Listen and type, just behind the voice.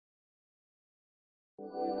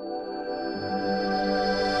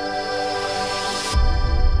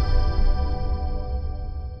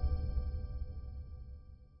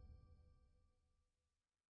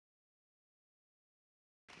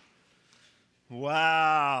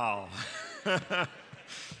Wow.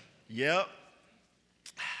 Yep.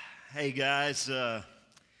 Hey guys,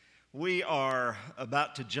 we are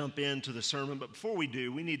about to jump into the sermon, but before we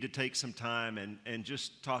do, we need to take some time and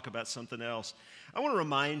just talk about something else. I want to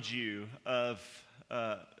remind you of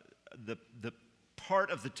the part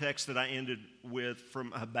of the text that I ended with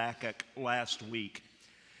from Habakkuk last week.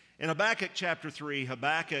 In Habakkuk chapter 3,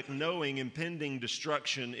 Habakkuk, knowing impending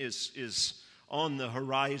destruction is on the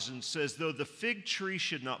horizon, says, though the fig tree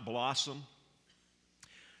should not blossom,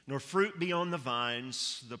 nor fruit be on the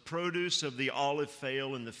vines, the produce of the olive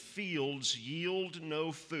fail, and the fields yield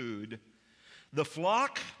no food, the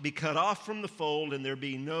flock be cut off from the fold, and there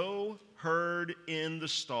be no herd in the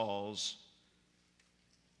stalls,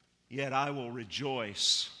 yet I will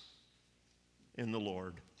rejoice in the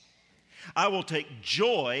Lord. I will take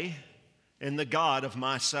joy in the God of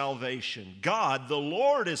my salvation. God, the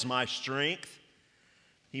Lord, is my strength.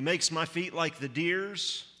 He makes my feet like the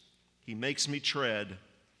deer's. He makes me tread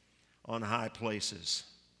on high places.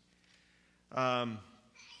 I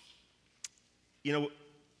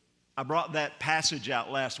brought that passage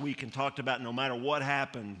out last week and talked about no matter what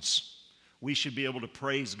happens, we should be able to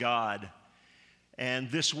praise God. And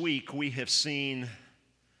this week we have seen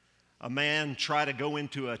a man try to go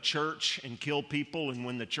into a church and kill people, and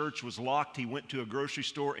when the church was locked, he went to a grocery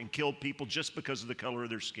store and killed people just because of the color of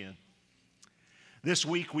their skin. This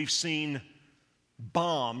week we've seen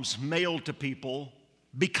bombs mailed to people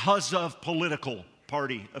because of political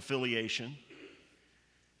party affiliation.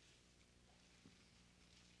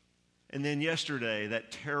 And then yesterday,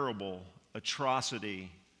 that terrible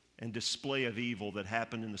atrocity and display of evil that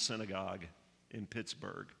happened in the synagogue in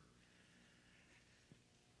Pittsburgh.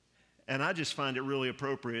 And I just find it really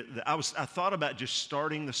appropriate that I thought about just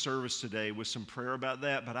starting the service today with some prayer about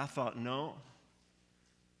that, but I thought, no,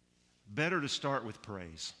 better to start with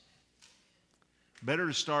praise. Better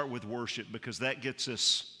to start with worship, because that gets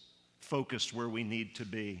us focused where we need to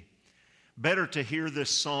be. Better to hear this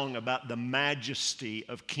song about the majesty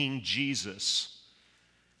of King Jesus,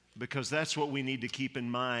 because that's what we need to keep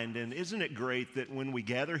in mind. And isn't it great that when we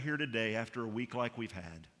gather here today after a week like we've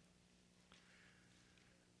had,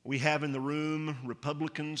 we have in the room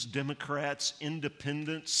Republicans, Democrats,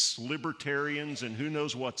 independents, libertarians, and who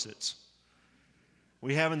knows what's-its.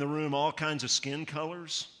 We have in the room all kinds of skin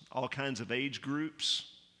colors, all kinds of age groups.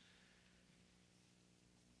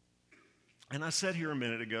 And I sat here a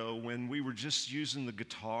minute ago when we were just using the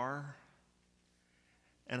guitar,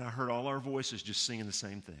 and I heard all our voices just singing the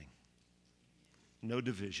same thing. No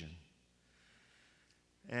division.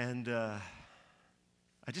 And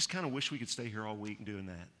I just kind of wish we could stay here all week doing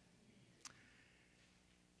that.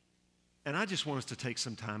 And I just want us to take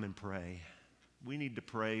some time and pray. We need to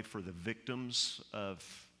pray for the victims of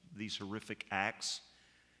these horrific acts,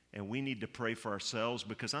 and we need to pray for ourselves,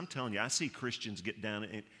 because I'm telling you, I see Christians get down,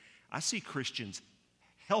 and I see Christians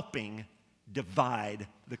helping divide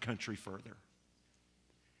the country further.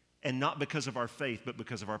 And not because of our faith, but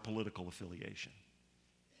because of our political affiliation.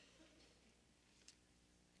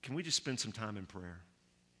 Can we just spend some time in prayer?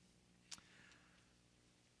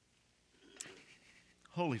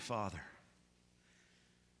 Holy Father,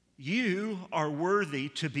 you are worthy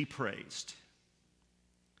to be praised.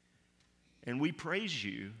 And we praise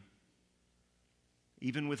you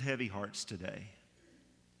even with heavy hearts today.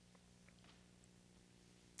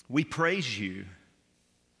 We praise you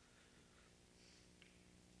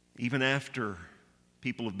even after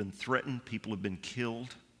people have been threatened, people have been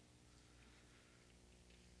killed.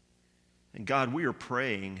 And God, we are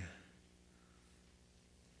praying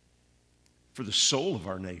for the soul of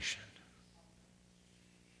our nation.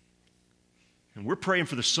 And we're praying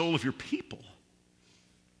for the soul of your people.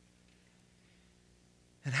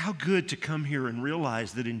 And how good to come here and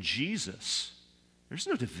realize that in Jesus, there's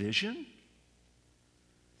no division.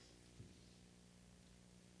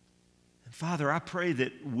 And Father, I pray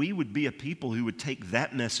that we would be a people who would take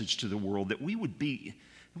that message to the world, that we would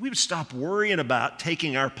stop worrying about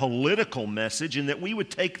taking our political message, and that we would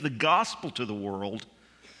take the gospel to the world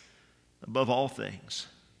above all things.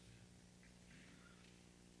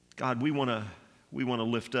 God, we want to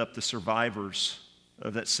lift up the survivors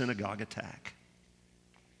of that synagogue attack,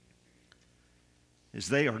 as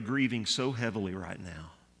they are grieving so heavily right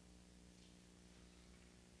now.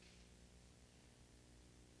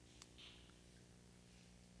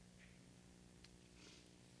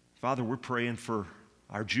 Father, we're praying for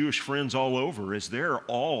our Jewish friends all over, as they're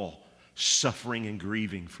all suffering and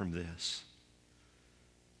grieving from this.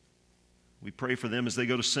 We pray for them as they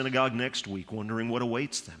go to synagogue next week, wondering what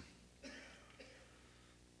awaits them.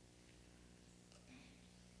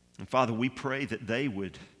 And Father, we pray that they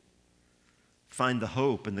would find the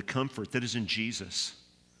hope and the comfort that is in Jesus.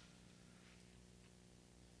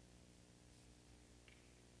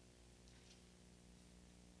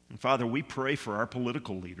 And Father, we pray for our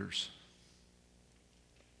political leaders.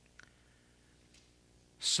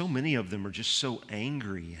 So many of them are just so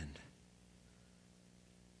angry and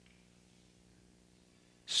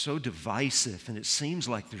so divisive, and it seems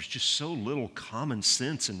like there's just so little common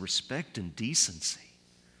sense and respect and decency.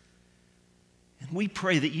 And we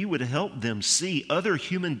pray that you would help them see other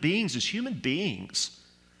human beings as human beings,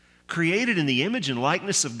 created in the image and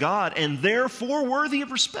likeness of God, and therefore worthy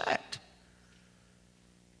of respect.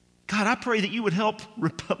 God, I pray that you would help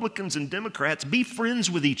Republicans and Democrats be friends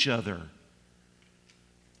with each other.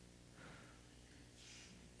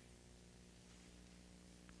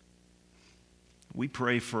 We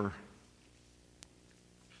pray for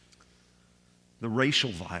the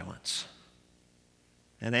racial violence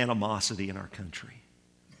and animosity in our country.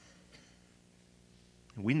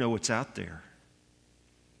 We know it's out there.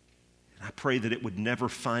 And I pray that it would never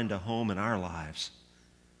find a home in our lives.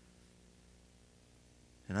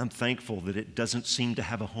 And I'm thankful that it doesn't seem to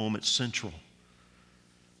have a home at Central.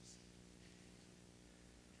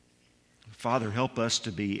 Father, help us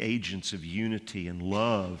to be agents of unity and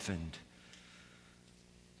love and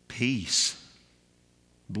peace.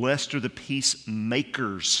 Blessed are the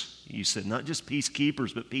peacemakers, you said, not just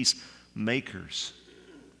peacekeepers, but peacemakers.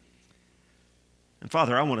 And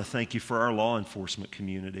Father, I want to thank you for our law enforcement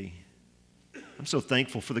community. I'm so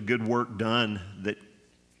thankful for the good work done that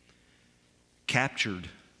captured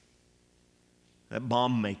that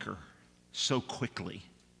bomb maker so quickly.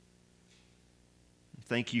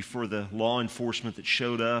 Thank you for the law enforcement that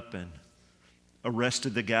showed up and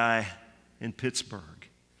arrested the guy in Pittsburgh.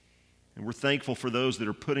 And we're thankful for those that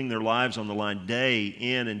are putting their lives on the line day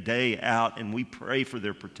in and day out, and we pray for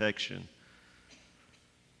their protection.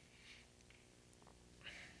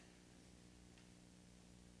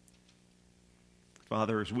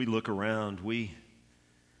 Father, as we look around, we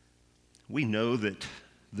know that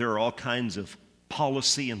there are all kinds of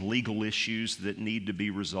policy and legal issues that need to be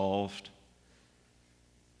resolved.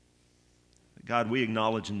 God, we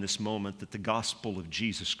acknowledge in this moment that the gospel of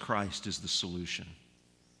Jesus Christ is the solution.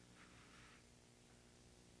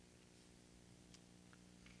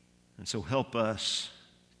 And so help us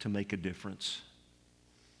to make a difference.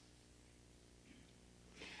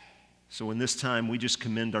 So in this time, we just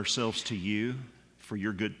commend ourselves to you for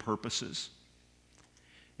your good purposes.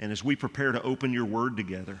 And as we prepare to open your word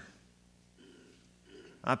together,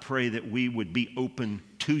 I pray that we would be open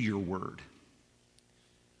to your word,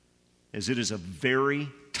 as it is a very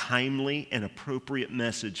timely and appropriate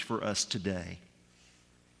message for us today.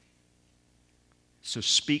 So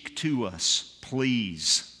speak to us,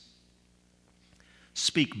 please.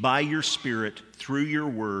 Speak by your Spirit through your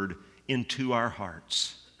word into our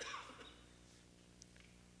hearts.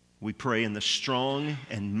 We pray in the strong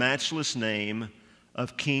and matchless name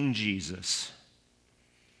of King Jesus.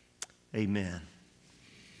 Amen.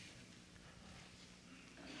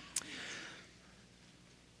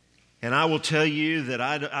 And I will tell you that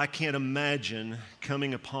I can't imagine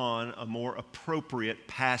coming upon a more appropriate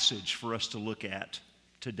passage for us to look at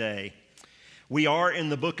today. We are in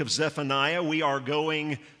the book of Zephaniah. We are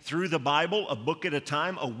going through the Bible a book at a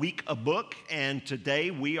time, a week a book, and today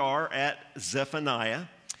we are at Zephaniah.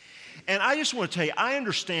 And I just want to tell you, I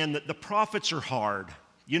understand that the prophets are hard.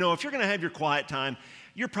 You know, if you're going to have your quiet time,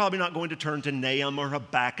 you're probably not going to turn to Nahum or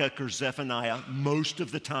Habakkuk or Zephaniah most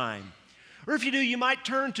of the time. Or if you do, you might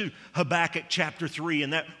turn to Habakkuk chapter 3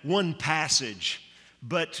 and that one passage,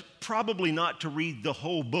 but probably not to read the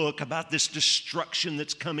whole book about this destruction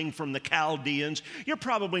that's coming from the Chaldeans. You're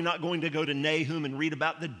probably not going to go to Nahum and read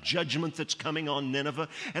about the judgment that's coming on Nineveh.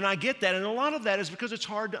 And I get that, and a lot of that is because it's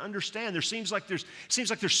hard to understand. There seems like there's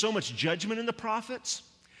so much judgment in the prophets.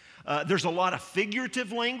 There's a lot of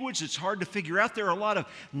figurative language. It's hard to figure out. There are a lot of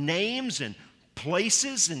names and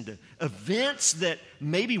places and events that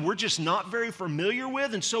maybe we're just not very familiar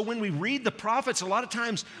with. And so when we read the prophets, a lot of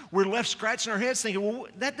times we're left scratching our heads thinking, well,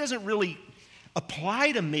 that doesn't really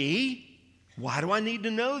apply to me. Why do I need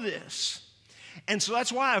to know this? And so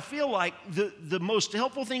that's why I feel like the most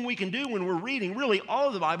helpful thing we can do when we're reading really all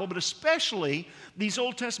of the Bible, but especially these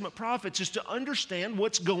Old Testament prophets, is to understand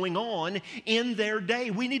what's going on in their day.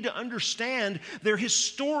 We need to understand their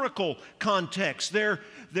historical context, their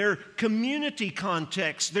community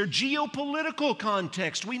context, their geopolitical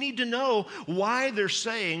context. We need to know why they're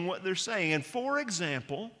saying what they're saying. And for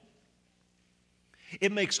example,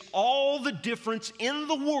 it makes all the difference in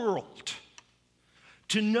the world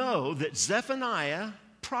to know that Zephaniah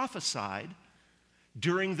prophesied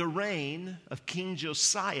during the reign of King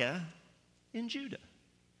Josiah in Judah.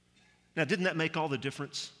 Now, didn't that make all the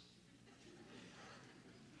difference?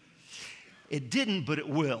 It didn't, but it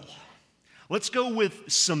will. Let's go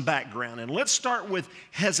with some background, and let's start with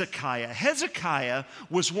Hezekiah. Hezekiah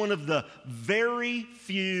was one of the very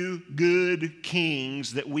few good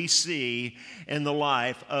kings that we see in the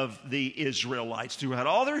life of the Israelites. Throughout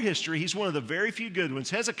all their history, he's one of the very few good ones.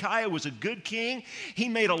 Hezekiah was a good king. He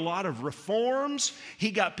made a lot of reforms.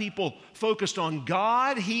 He got people focused on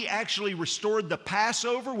God. He actually restored the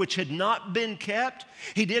Passover, which had not been kept.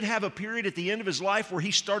 He did have a period at the end of his life where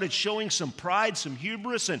he started showing some pride, some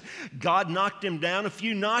hubris, and God knocked him down a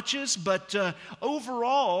few notches, but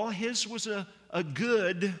overall, his was a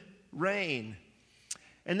good reign.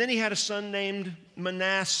 And then he had a son named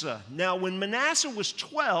Manasseh. Now, when Manasseh was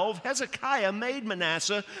 12, Hezekiah made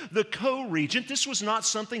Manasseh the co-regent. This was not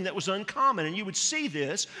something that was uncommon, and you would see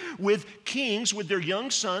this with kings, with their young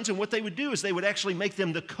sons, and what they would do is they would actually make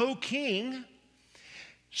them the co-king,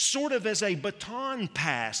 sort of as a baton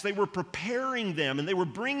pass. They were preparing them, and they were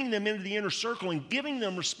bringing them into the inner circle and giving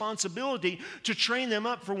them responsibility to train them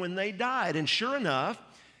up for when they died. And sure enough,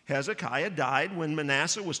 Hezekiah died when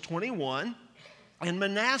Manasseh was 21, and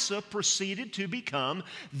Manasseh proceeded to become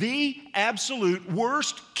the absolute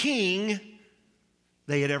worst king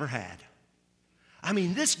they had ever had. I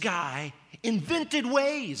mean, this guy invented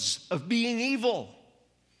ways of being evil.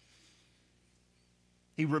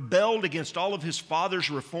 He rebelled against all of his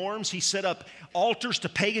father's reforms. He set up altars to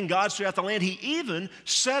pagan gods throughout the land. He even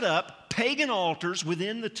set up pagan altars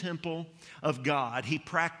within the temple of God. He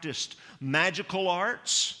practiced magical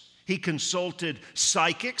arts. He consulted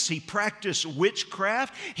psychics. He practiced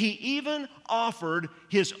witchcraft. He even offered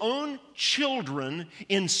his own children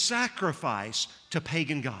in sacrifice to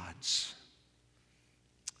pagan gods.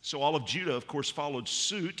 So all of Judah, of course, followed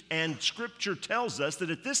suit, and Scripture tells us that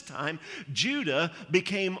at this time, Judah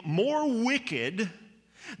became more wicked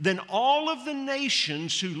than all of the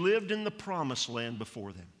nations who lived in the Promised Land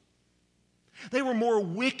before them. They were more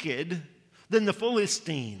wicked than the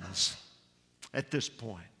Philistines at this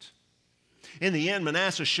point. In the end,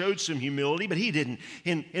 Manasseh showed some humility, but he didn't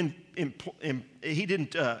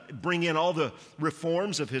bring in all the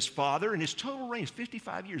reforms of his father. And his total reign is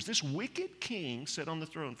 55 years. This wicked king sat on the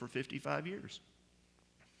throne for 55 years.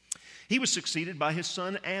 He was succeeded by his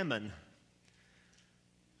son Ammon,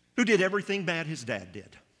 who did everything bad his dad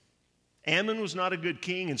did. Ammon was not a good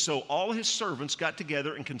king, and so all his servants got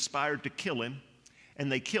together and conspired to kill him.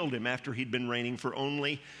 And they killed him after he'd been reigning for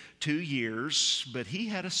only 2 years. But he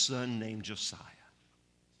had a son named Josiah.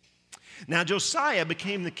 Now, Josiah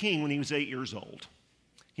became the king when he was 8 years old.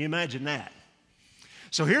 Can you imagine that?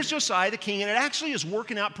 So here's Josiah the king, and it actually is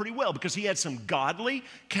working out pretty well because he had some godly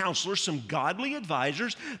counselors, some godly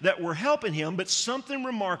advisors that were helping him. But something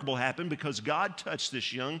remarkable happened because God touched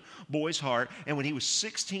this young boy's heart. And when he was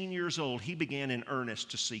 16 years old, he began in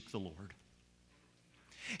earnest to seek the Lord.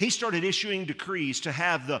 He started issuing decrees to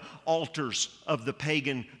have the altars of the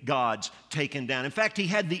pagan gods taken down. In fact, he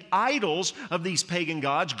had the idols of these pagan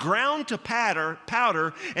gods ground to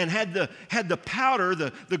powder and had the powder,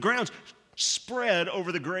 the grounds, spread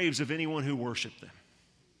over the graves of anyone who worshiped them.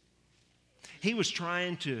 He was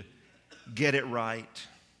trying to get it right.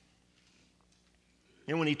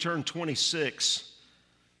 And when he turned 26,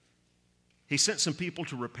 he sent some people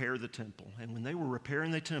to repair the temple. And when they were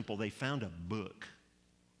repairing the temple, they found a book.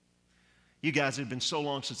 You guys, it had been so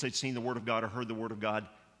long since they'd seen the Word of God or heard the Word of God.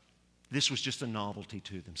 This was just a novelty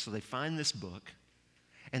to them. So they find this book,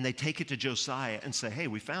 and they take it to Josiah and say, hey,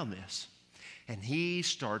 we found this. And he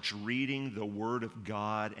starts reading the Word of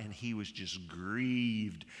God, and he was just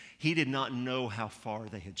grieved. He did not know how far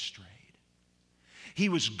they had strayed. He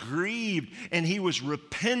was grieved, and he was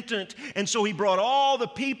repentant. And so he brought all the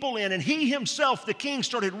people in, and he himself, the king,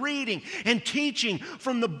 started reading and teaching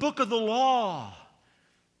from the book of the law.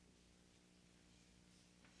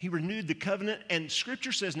 He renewed the covenant, and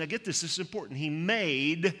Scripture says, now get this is important, he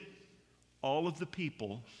made all of the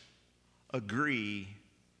people agree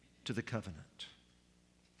to the covenant.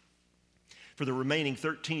 For the remaining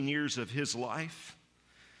 13 years of his life,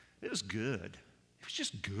 it was good. It was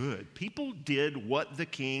just good. People did what the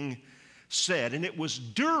king said, and it was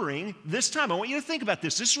during this time. I want you to think about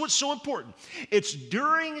this. This is what's so important. It's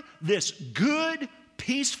during this good,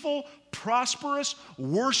 peaceful, prosperous,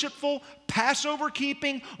 worshipful, Passover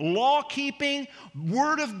keeping, law keeping,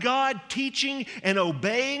 Word of God teaching and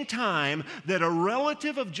obeying time that a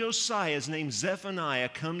relative of Josiah's named Zephaniah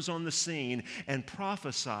comes on the scene and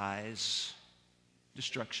prophesies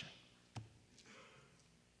destruction.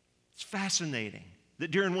 It's fascinating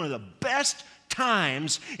that during one of the best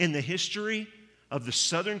times in the history of the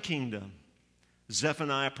southern kingdom,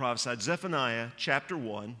 Zephaniah prophesied. Zephaniah chapter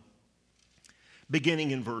 1,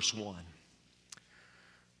 beginning in verse 1.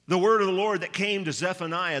 The word of the Lord that came to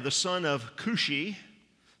Zephaniah, the son of Cushi,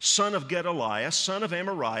 son of Gedaliah, son of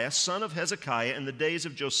Amariah, son of Hezekiah, in the days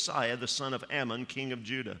of Josiah, the son of Ammon, king of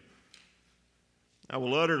Judah. I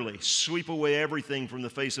will utterly sweep away everything from the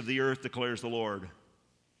face of the earth, declares the Lord.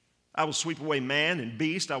 I will sweep away man and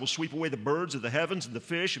beast. I will sweep away the birds of the heavens and the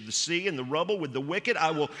fish of the sea and the rubble with the wicked.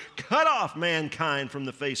 I will cut off mankind from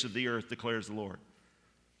the face of the earth, declares the Lord.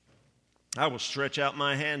 I will stretch out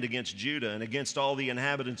my hand against Judah and against all the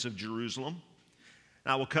inhabitants of Jerusalem.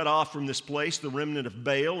 I will cut off from this place the remnant of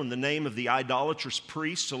Baal in the name of the idolatrous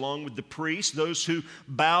priests, along with the priests, those who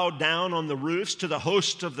bow down on the roofs to the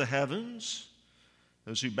host of the heavens,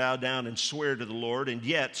 those who bow down and swear to the Lord, and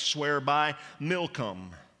yet swear by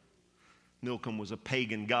Milcom. Milcom was a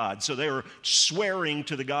pagan god, so they were swearing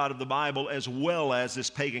to the God of the Bible as well as this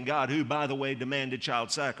pagan god, who, by the way, demanded child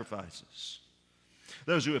sacrifices.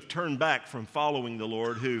 Those who have turned back from following the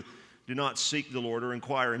Lord, who do not seek the Lord or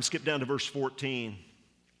inquire him. Skip down to verse 14.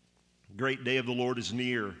 The great day of the Lord is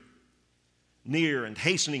near, near and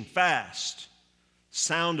hastening fast.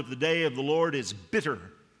 Sound of the day of the Lord is bitter.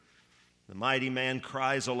 The mighty man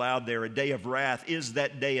cries aloud there. A day of wrath is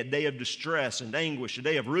that day, a day of distress and anguish, a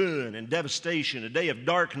day of ruin and devastation, a day of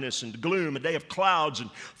darkness and gloom, a day of clouds and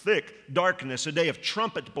thick darkness, a day of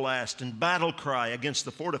trumpet blast and battle cry against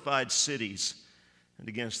the fortified cities and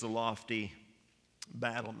against the lofty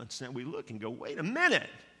battlements. Now we look and go, wait a minute.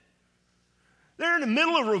 They're in the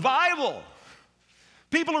middle of revival.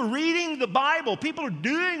 People are reading the Bible. People are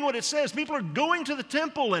doing what it says. People are going to the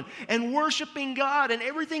temple and worshiping God, and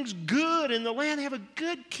everything's good in the land. They have a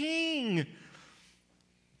good king.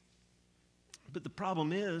 But the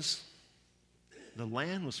problem is, the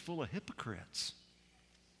land was full of hypocrites.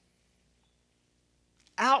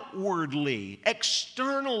 Outwardly,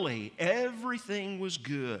 externally, everything was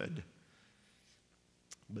good.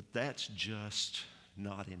 But that's just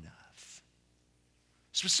not enough.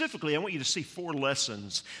 Specifically, I want you to see 4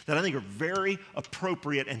 lessons that I think are very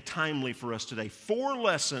appropriate and timely for us today. 4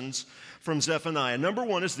 lessons from Zephaniah. Number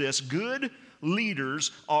 1 is this: good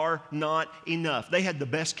leaders are not enough. They had the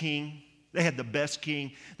best king. They had the best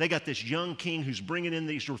king. They got this young king who's bringing in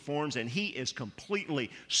these reforms, and he is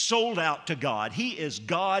completely sold out to God. He is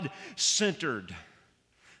God-centered.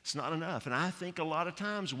 It's not enough. And I think a lot of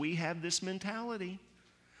times we have this mentality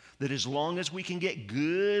that as long as we can get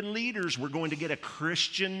good leaders, we're going to get a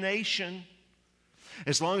Christian nation.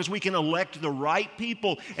 As long as we can elect the right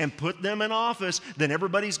people and put them in office, then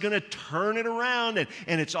everybody's going to turn it around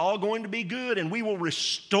and it's all going to be good, and we will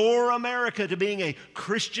restore America to being a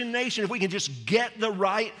Christian nation if we can just get the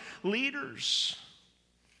right leaders.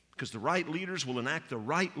 Because the right leaders will enact the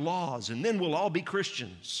right laws, and then we'll all be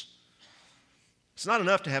Christians. It's not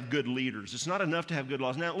enough to have good leaders. It's not enough to have good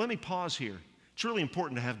laws. Now, let me pause here. It's really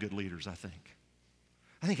important to have good leaders, I think.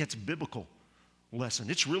 I think that's a biblical lesson.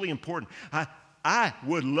 It's really important. I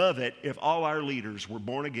would love it if all our leaders were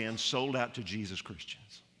born again, sold out to Jesus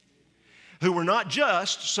Christians, who were not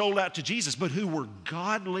just sold out to Jesus, but who were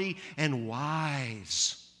godly and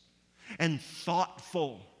wise and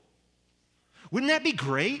thoughtful. Wouldn't that be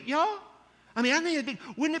great, y'all? I mean, I think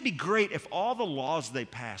wouldn't it be great if all the laws they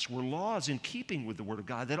passed were laws in keeping with the Word of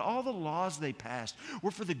God, that all the laws they passed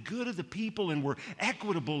were for the good of the people and were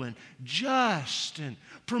equitable and just and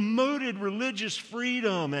promoted religious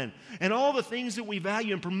freedom and all the things that we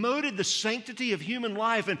value and promoted the sanctity of human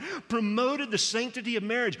life and promoted the sanctity of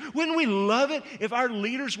marriage. Wouldn't we love it if our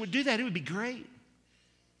leaders would do that? It would be great.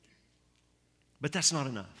 But that's not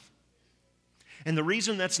enough. And the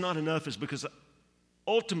reason that's not enough is because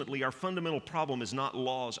ultimately, our fundamental problem is not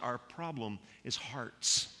laws. Our problem is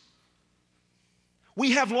hearts.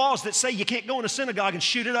 We have laws that say you can't go in a synagogue and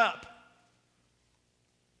shoot it up.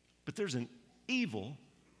 But there's an evil,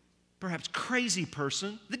 perhaps crazy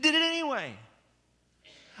person that did it anyway.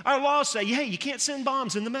 Our laws say, hey, you can't send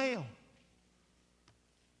bombs in the mail.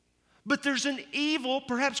 But there's an evil,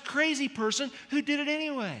 perhaps crazy person who did it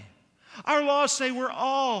anyway. Our laws say we're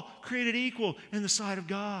all created equal in the sight of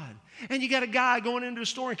God. And you got a guy going into a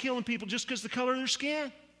store and killing people just because of the color of their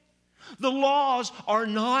skin. The laws are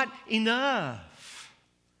not enough.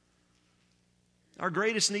 Our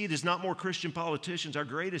greatest need is not more Christian politicians. Our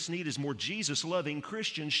greatest need is more Jesus-loving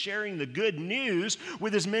Christians sharing the good news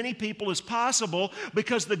with as many people as possible,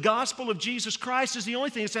 because the gospel of Jesus Christ is the only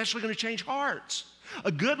thing that's actually going to change hearts.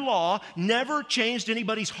 A good law never changed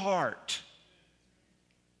anybody's heart.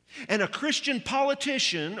 And a Christian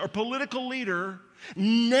politician or political leader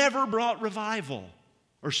never brought revival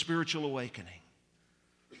or spiritual awakening.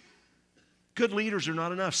 Good leaders are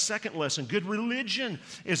not enough. Second lesson, good religion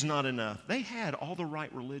is not enough. They had all the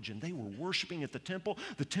right religion. They were worshiping at the temple.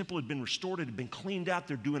 The temple had been restored. It had been cleaned out.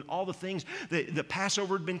 They're doing all the things. The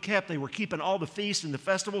Passover had been kept. They were keeping all the feasts and the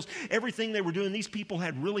festivals. Everything they were doing, these people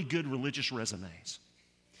had really good religious resumes.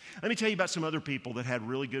 Let me tell you about some other people that had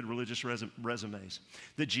really good religious resumes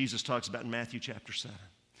that Jesus talks about in Matthew chapter 7.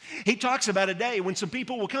 He talks about a day when some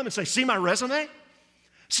people will come and say, see my resume?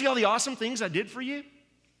 See all the awesome things I did for you?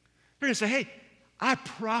 They're going to say, hey, I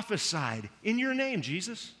prophesied in your name,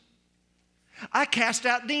 Jesus. I cast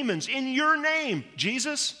out demons in your name,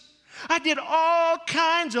 Jesus. I did all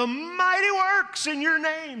kinds of mighty works in your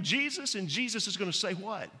name, Jesus. And Jesus is going to say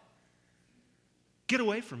what? Get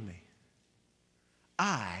away from me.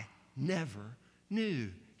 I never knew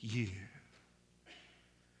you.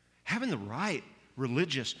 Having the right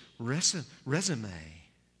religious resume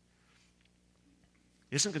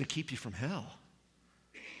isn't going to keep you from hell.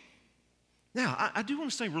 Now, I do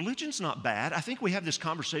want to say religion's not bad. I think we have this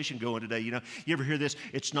conversation going today. You know, you ever hear this?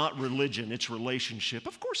 It's not religion, it's relationship.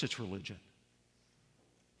 Of course it's religion.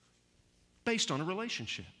 Based on a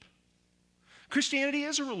relationship. Christianity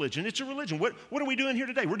is a religion. It's a religion. What are we doing here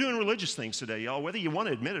today? We're doing religious things today, y'all, whether you want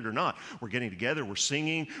to admit it or not. We're getting together. We're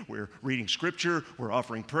singing. We're reading scripture. We're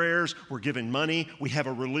offering prayers. We're giving money. We have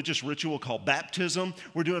a religious ritual called baptism.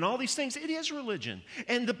 We're doing all these things. It is religion.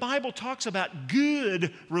 And the Bible talks about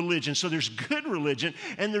good religion. So there's good religion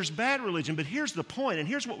and there's bad religion. But here's the point, and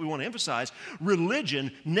here's what we want to emphasize.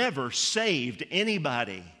 Religion never saved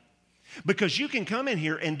anybody. Because you can come in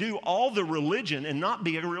here and do all the religion and not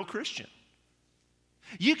be a real Christian.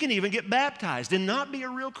 You can even get baptized and not be a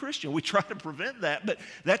real Christian. We try to prevent that, but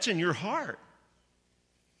that's in your heart.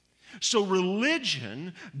 So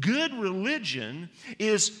religion, good religion,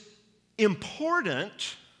 is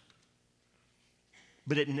important,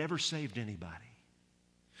 but it never saved anybody.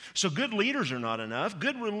 So good leaders are not enough.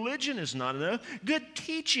 Good religion is not enough. Good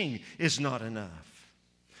teaching is not enough.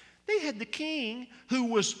 They had the king who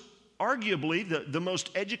was arguably the most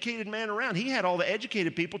educated man around. He had all the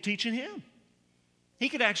educated people teaching him. He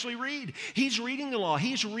could actually read. He's reading the law.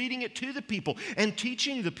 He's reading it to the people and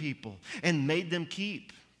teaching the people and made them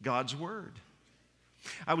keep God's word.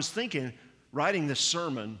 I was thinking, writing this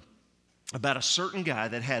sermon about a certain guy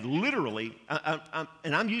that had literally,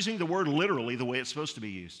 and I'm using the word literally the way it's supposed to be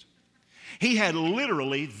used. He had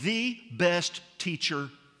literally the best teacher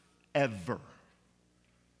ever.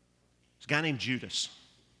 It's a guy named Judas.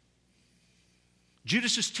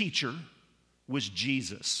 Judas's teacher was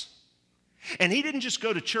Jesus. And he didn't just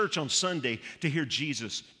go to church on Sunday to hear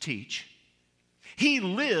Jesus teach. He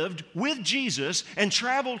lived with Jesus and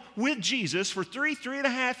traveled with Jesus for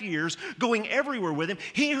 3.5 years, going everywhere with him.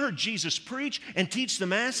 He heard Jesus preach and teach the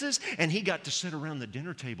masses, and he got to sit around the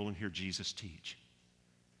dinner table and hear Jesus teach.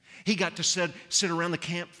 He got to sit around the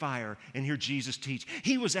campfire and hear Jesus teach.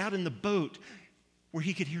 He was out in the boat where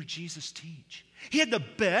he could hear Jesus teach. He had the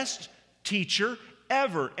best teacher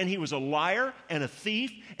ever, and he was a liar and a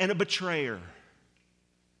thief and a betrayer.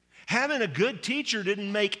 Having a good teacher didn't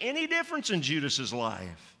make any difference in Judas's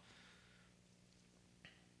life.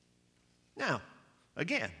 Now,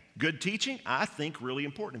 again, good teaching, I think really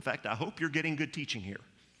important. In fact, I hope you're getting good teaching here.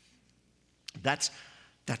 That's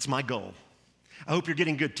my goal. I hope you're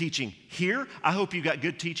getting good teaching here. I hope you got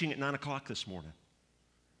good teaching at 9 o'clock this morning.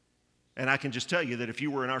 And I can just tell you that if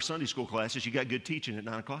you were in our Sunday school classes, you got good teaching at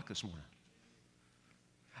 9 o'clock this morning.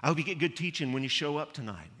 I hope you get good teaching when you show up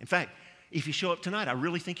tonight. In fact, if you show up tonight, I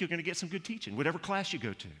really think you're going to get some good teaching, whatever class you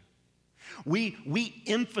go to. We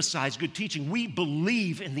emphasize good teaching. We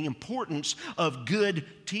believe in the importance of good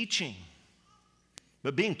teaching.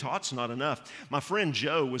 But being taught's not enough. My friend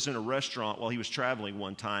Joe was in a restaurant while he was traveling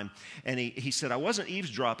one time, and he said, I wasn't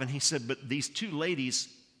eavesdropping. He said, but these two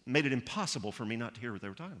ladies made it impossible for me not to hear what they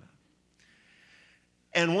were talking about.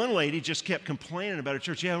 And one lady just kept complaining about her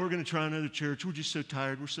church. Yeah, we're going to try another church. We're just so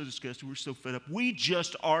tired. We're so disgusted. We're so fed up. We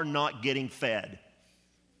just are not getting fed.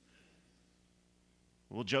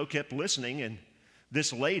 Well, Joe kept listening, and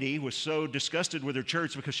this lady was so disgusted with her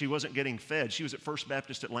church because she wasn't getting fed. She was at First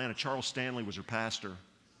Baptist Atlanta. Charles Stanley was her pastor.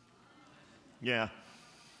 Yeah.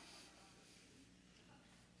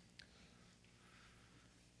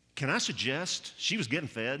 Can I suggest she was getting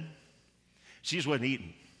fed? She just wasn't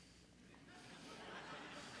eating.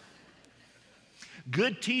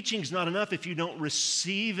 Good teaching's not enough if you don't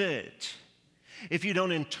receive it, if you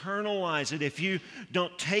don't internalize it, if you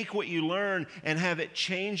don't take what you learn and have it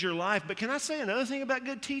change your life. But can I say another thing about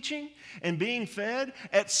good teaching and being fed?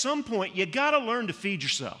 At some point, you got to learn to feed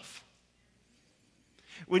yourself.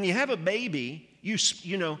 When you have a baby,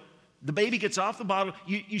 you know, the baby gets off the bottle,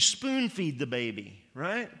 you spoon feed the baby,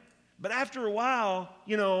 right? But after a while,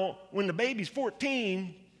 when the baby's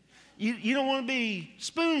 14, you don't want to be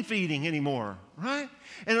spoon feeding anymore, right?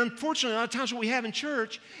 And unfortunately, a lot of times what we have in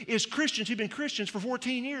church is Christians who've been Christians for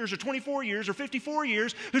 14 years or 24 years or 54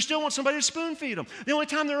 years who still want somebody to spoon feed them. The only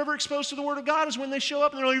time they're ever exposed to the Word of God is when they show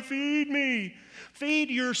up and they're like, feed me. Feed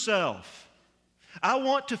yourself. I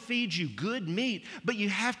want to feed you good meat, but you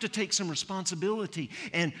have to take some responsibility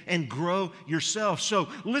and grow yourself. So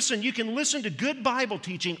listen, you can listen to good Bible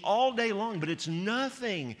teaching all day long, but it's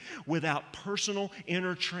nothing without personal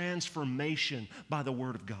inner transformation by the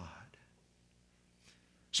Word of God.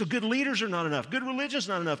 So good leaders are not enough, good religion is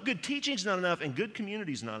not enough, good teaching is not enough, and good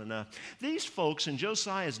community is not enough. These folks in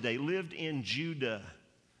Josiah's day lived in Judah.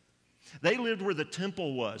 They lived where the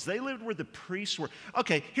temple was. They lived where the priests were.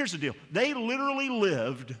 Okay, here's the deal. They literally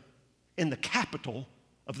lived in the capital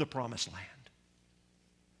of the Promised Land.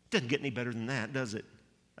 Doesn't get any better than that, does it?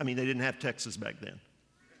 I mean, they didn't have Texas back then.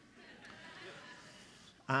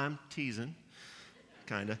 I'm teasing,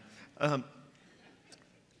 kind of.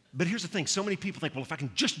 But here's the thing. So many people think, well, if I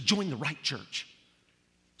can just join the right church.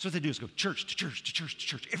 So what they do is go church to church to church to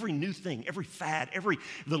church. Every new thing, every fad,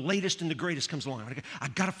 the latest and the greatest comes along.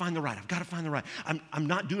 I've got to find the right. I've got to find the right. I'm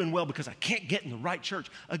not doing well because I can't get in the right church.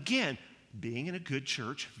 Again, being in a good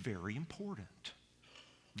church, very important.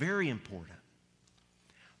 Very important.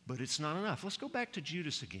 But it's not enough. Let's go back to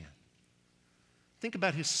Judas again. Think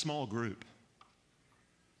about his small group.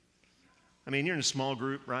 I mean, you're in a small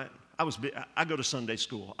group, right? I go to Sunday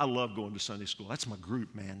school. I love going to Sunday school. That's my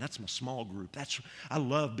group, man. That's my small group. I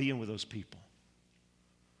love being with those people.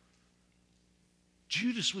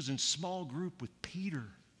 Judas was in small group with Peter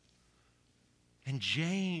and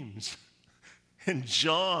James and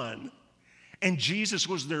John, and Jesus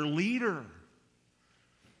was their leader.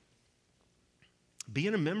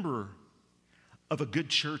 Being a member of a good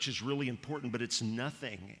church is really important, but it's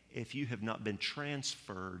nothing if you have not been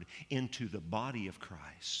transferred into the body of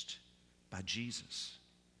Christ by Jesus.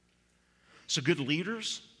 So good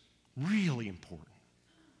leaders, really important,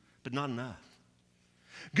 but not enough.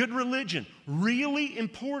 Good religion, really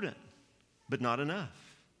important, but not enough.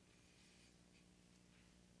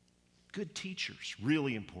 Good teachers,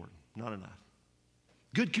 really important, not enough.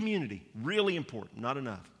 Good community, really important, not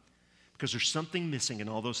enough. Because there's something missing in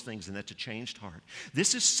all those things, and that's a changed heart.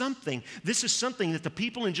 This is something that the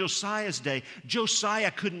people in Josiah's day,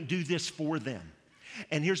 Josiah couldn't do this for them.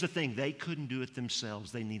 And here's the thing, they couldn't do it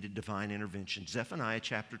themselves. They needed divine intervention. Zephaniah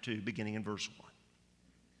chapter 2, beginning in verse 1.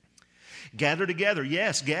 Gather together,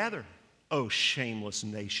 yes, gather, O shameless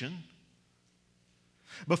nation.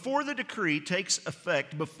 Before the decree takes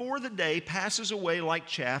effect, before the day passes away like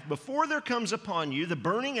chaff, before there comes upon you the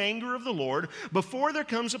burning anger of the Lord, before there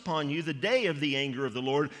comes upon you the day of the anger of the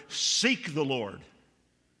Lord, seek the Lord.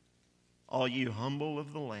 All you humble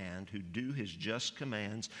of the land who do his just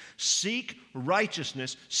commands, seek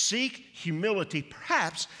righteousness, seek humility.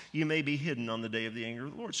 Perhaps you may be hidden on the day of the anger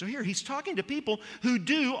of the Lord. So here he's talking to people who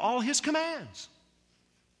do all his commands.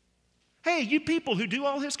 Hey, you people who do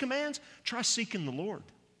all his commands, try seeking the Lord.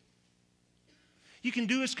 You can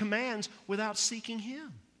do his commands without seeking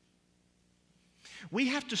him. We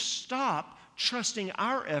have to stop trusting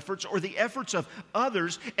our efforts or the efforts of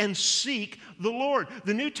others and seek the Lord.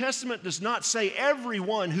 The New Testament does not say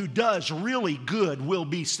everyone who does really good will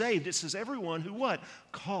be saved. It says everyone who what?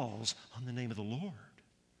 Calls on the name of the Lord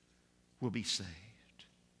will be saved.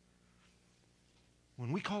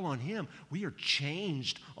 When we call on him, we are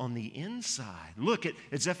changed on the inside. Look at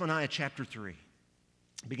Zephaniah chapter 3,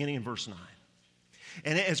 beginning in verse 9.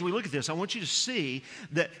 And as we look at this, I want you to see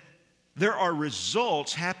that there are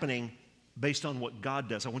results happening based on what God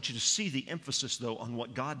does. I want you to see the emphasis, though, on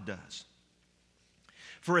what God does.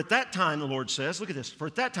 For at that time, the Lord says, look at this, for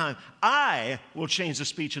at that time, I will change the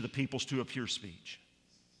speech of the peoples to a pure speech,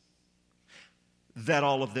 that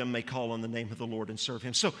all of them may call on the name of the Lord and serve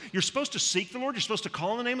him. So you're supposed to seek the Lord, you're supposed to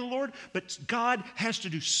call on the name of the Lord, but God has to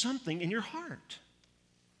do something in your heart.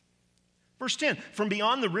 Verse 10, from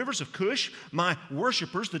beyond the rivers of Cush, my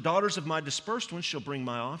worshipers, the daughters of my dispersed ones, shall bring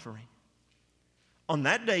my offering. On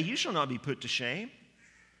that day you shall not be put to shame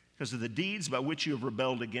because of the deeds by which you have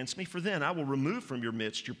rebelled against me, for then I will remove from your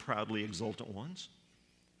midst your proudly exultant ones.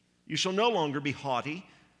 You shall no longer be haughty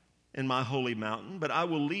in my holy mountain, but I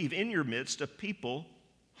will leave in your midst a people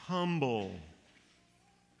humble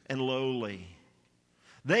and lowly.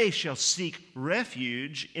 They shall seek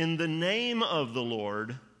refuge in the name of the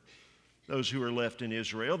Lord, those who are left in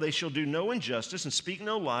Israel. They shall do no injustice and speak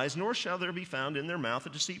no lies, nor shall there be found in their mouth a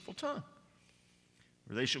deceitful tongue.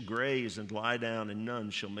 For they shall graze and lie down, and none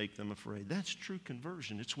shall make them afraid. That's true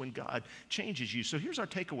conversion. It's when God changes you. So here's our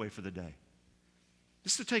takeaway for the day.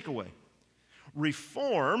 This is the takeaway.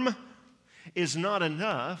 Reform is not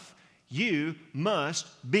enough. You must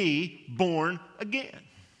be born again.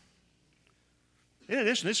 In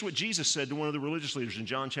addition, this is what Jesus said to one of the religious leaders in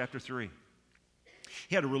John chapter 3.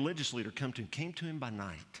 He had a religious leader came to him by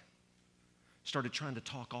night, started trying to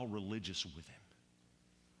talk all religious with him.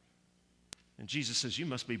 And Jesus says, you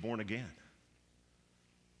must be born again.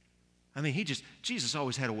 I mean, Jesus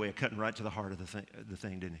always had a way of cutting right to the heart of the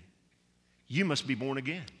thing, didn't he? You must be born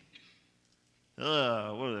again.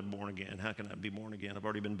 What is born again? How can I be born again? I've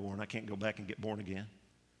already been born. I can't go back and get born again.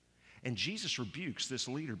 And Jesus rebukes this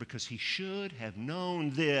leader because he should have known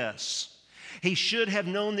this. He should have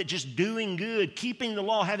known that just doing good, keeping the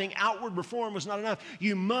law, having outward reform was not enough.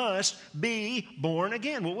 You must be born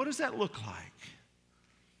again. Well, what does that look like?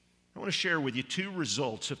 I want to share with you two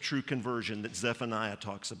results of true conversion that Zephaniah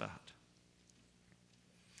talks about.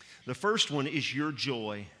 The first one is your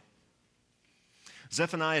joy.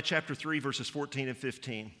 Zephaniah chapter 3, verses 14 and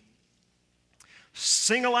 15.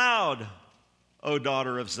 Sing aloud, O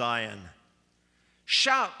daughter of Zion.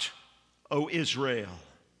 Shout, O Israel.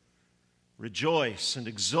 Rejoice and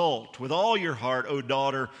exult with all your heart, O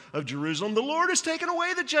daughter of Jerusalem. The Lord has taken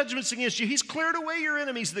away the judgments against you. He's cleared away your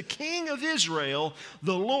enemies. The King of Israel,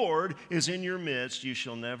 the Lord, is in your midst. You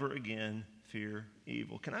shall never again fear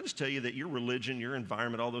evil. Can I just tell you that your religion, your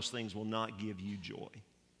environment, all those things will not give you joy?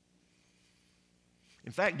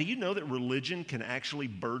 In fact, do you know that religion can actually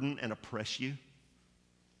burden and oppress you?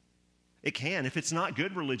 It can. If it's not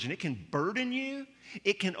good religion, it can burden you.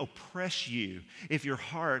 It can oppress you if your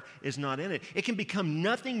heart is not in it. It can become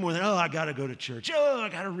nothing more than, I got to go to church. I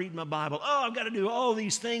got to read my Bible. I've got to do all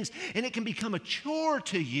these things. And it can become a chore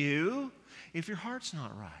to you if your heart's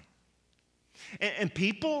not right. And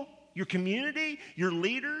people, your community, your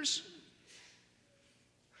leaders,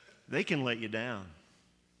 they can let you down.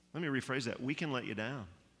 Let me rephrase that. We can let you down.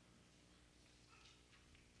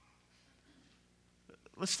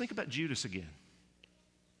 Let's think about Judas again.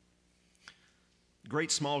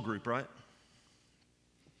 Great small group, right?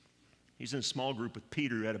 He's in a small group with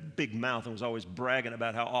Peter, who had a big mouth and was always bragging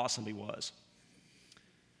about how awesome he was.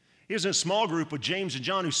 He was in a small group with James and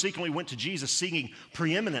John, who secretly went to Jesus seeking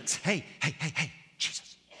preeminence. Hey,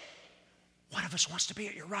 Jesus, one of us wants to be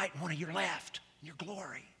at your right and one at your left in your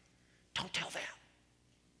glory. Don't tell them.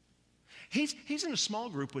 He's in a small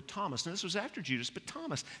group with Thomas. Now, this was after Judas, but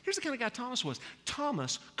Thomas, here's the kind of guy Thomas was.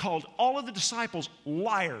 Thomas called all of the disciples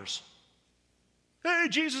liars. Hey,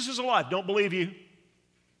 Jesus is alive. Don't believe you.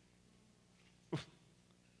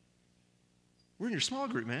 We're in your small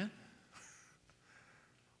group, man.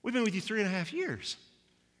 We've been with you 3.5 years.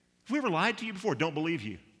 Have we ever lied to you before? Don't believe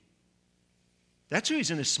you. That's who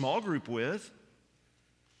he's in his small group with.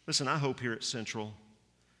 Listen, I hope here at Central,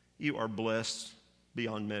 you are blessed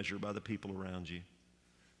beyond measure by the people around you.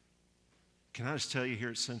 Can I just tell you here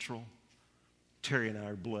at Central, Terry and I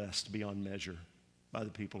are blessed beyond measure by the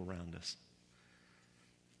people around us.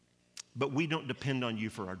 But we don't depend on you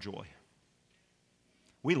for our joy.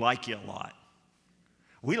 We like you a lot.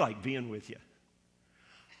 We like being with you.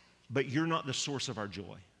 But you're not the source of our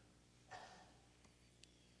joy.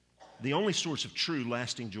 The only source of true,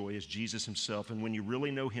 lasting joy is Jesus himself. And when you really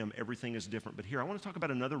know him, everything is different. But here, I want to talk about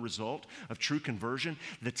another result of true conversion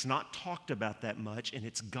that's not talked about that much, and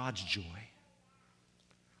it's God's joy.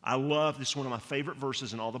 I love this, one of my favorite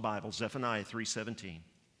verses in all the Bible, Zephaniah 3:17.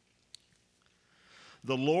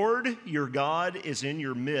 The Lord your God is in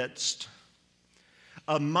your midst,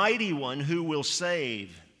 a mighty one who will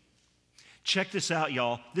save. Check this out,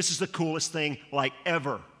 y'all. This is the coolest thing like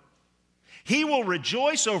ever. He will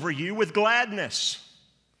rejoice over you with gladness.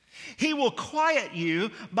 He will quiet you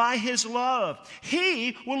by his love.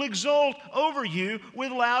 He will exult over you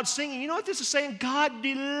with loud singing. You know what this is saying? God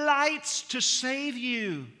delights to save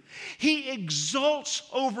you. He exults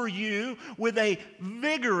over you with a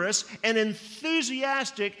vigorous and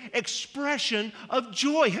enthusiastic expression of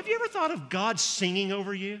joy. Have you ever thought of God singing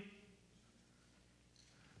over you?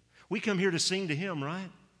 We come here to sing to him, right?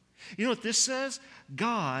 You know what this says?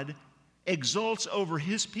 God exults over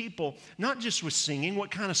his people, not just with singing.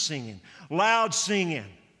 What kind of singing? Loud singing.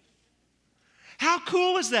 How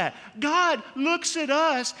cool is that? God looks at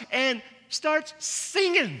us and starts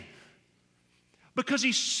singing because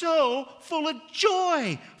he's so full of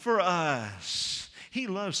joy for us. He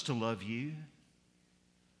loves to love you.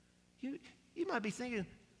 You might be thinking,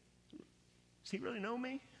 does he really know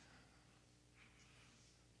me?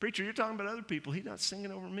 Preacher, you're talking about other people. He's not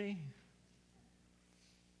singing over me.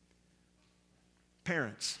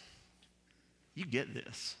 Parents, you get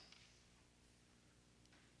this.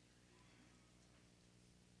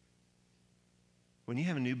 When you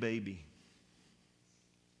have a new baby,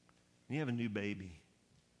 and you have a new baby.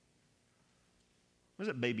 What's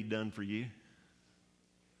that baby done for you?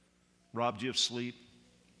 Robbed you of sleep,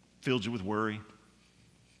 filled you with worry,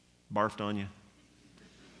 barfed on you,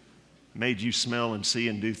 made you smell and see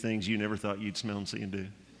and do things you never thought you'd smell and see and do.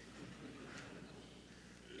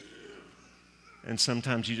 And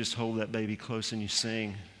sometimes you just hold that baby close and you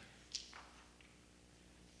sing.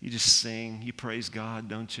 You just sing. You praise God,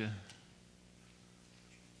 don't you?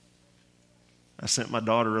 I sent my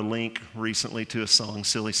daughter a link recently to a song,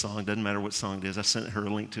 silly song, doesn't matter what song it is. I sent her a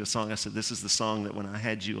link to a song. I said, this is the song that when I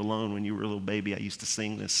had you alone, when you were a little baby, I used to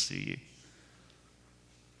sing this to you.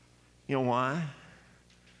 You know why?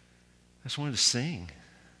 I just wanted to sing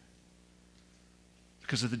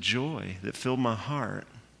because of the joy that filled my heart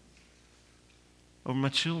over my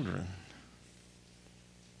children.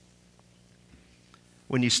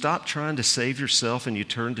 When you stop trying to save yourself and you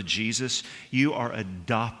turn to Jesus, you are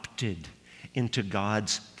adopted into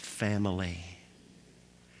God's family.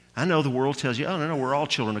 I know the world tells you, oh, no, we're all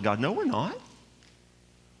children of God. No, we're not.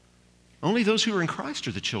 Only those who are in Christ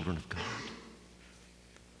are the children of God.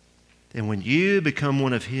 And when you become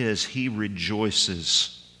one of His, He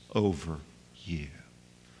rejoices over you.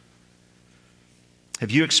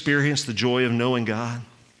 Have you experienced the joy of knowing God?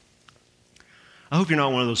 I hope you're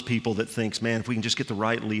not one of those people that thinks, man, if we can just get the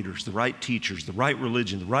right leaders, the right teachers, the right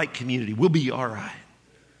religion, the right community, we'll be all right.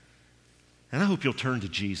 And I hope you'll turn to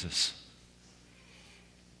Jesus.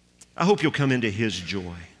 I hope you'll come into His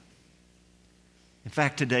joy. In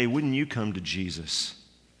fact, today, wouldn't you come to Jesus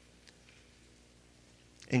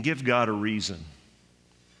and give God a reason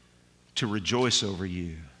to rejoice over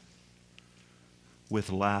you with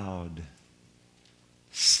loud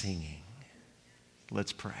singing?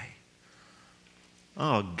 Let's pray.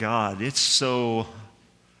 Oh, God, it's so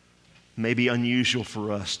maybe unusual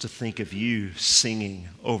for us to think of you singing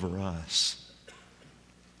over us.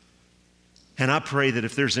 And I pray that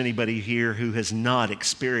if there's anybody here who has not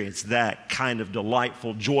experienced that kind of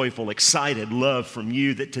delightful, joyful, excited love from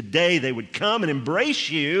you, that today they would come and embrace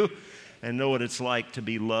you and know what it's like to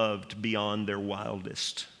be loved beyond their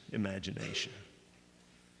wildest imagination.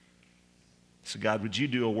 So God, would you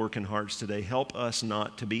do a work in hearts today? Help us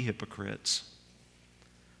not to be hypocrites.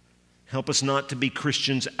 Help us not to be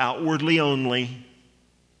Christians outwardly only.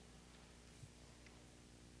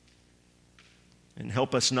 And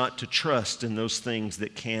help us not to trust in those things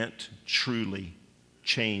that can't truly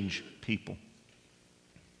change people.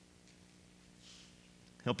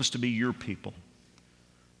 Help us to be your people.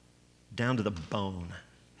 Down to the bone.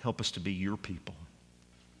 Help us to be your people.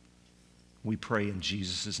 We pray in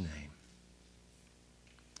Jesus' name.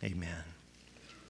 Amen.